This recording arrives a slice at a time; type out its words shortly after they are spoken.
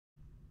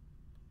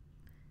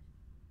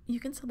You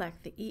can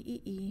select the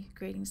EEE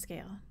grading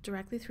scale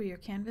directly through your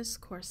Canvas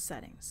course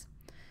settings.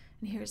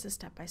 And here's the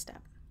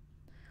step-by-step.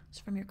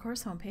 So from your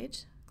course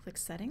homepage, click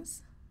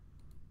Settings.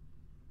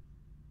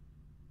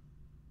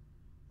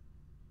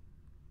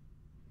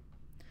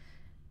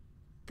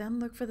 Then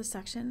look for the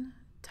section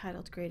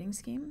titled Grading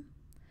Scheme.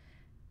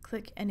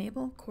 Click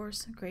Enable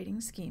Course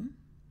Grading Scheme.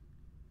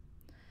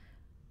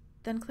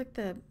 Then click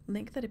the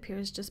link that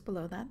appears just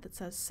below that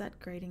says Set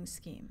Grading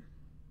Scheme.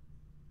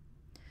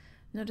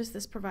 Notice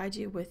this provides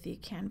you with the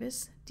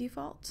Canvas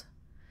default,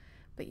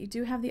 but you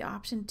do have the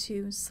option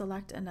to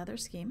select another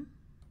scheme.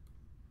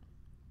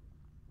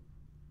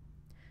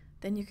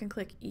 Then you can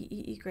click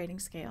EEE Grading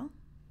Scale,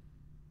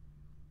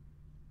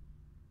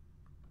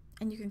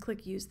 and you can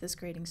click Use this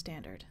grading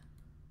standard.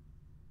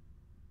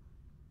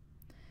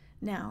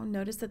 Now,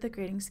 notice that the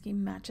grading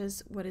scheme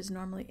matches what is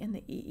normally in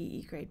the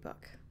EEE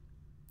gradebook.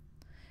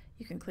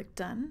 You can click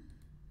Done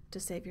to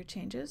save your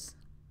changes.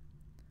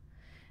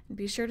 And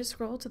be sure to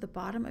scroll to the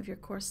bottom of your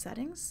course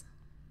settings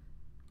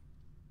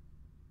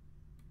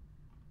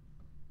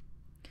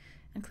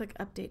and click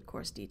Update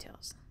Course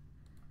Details.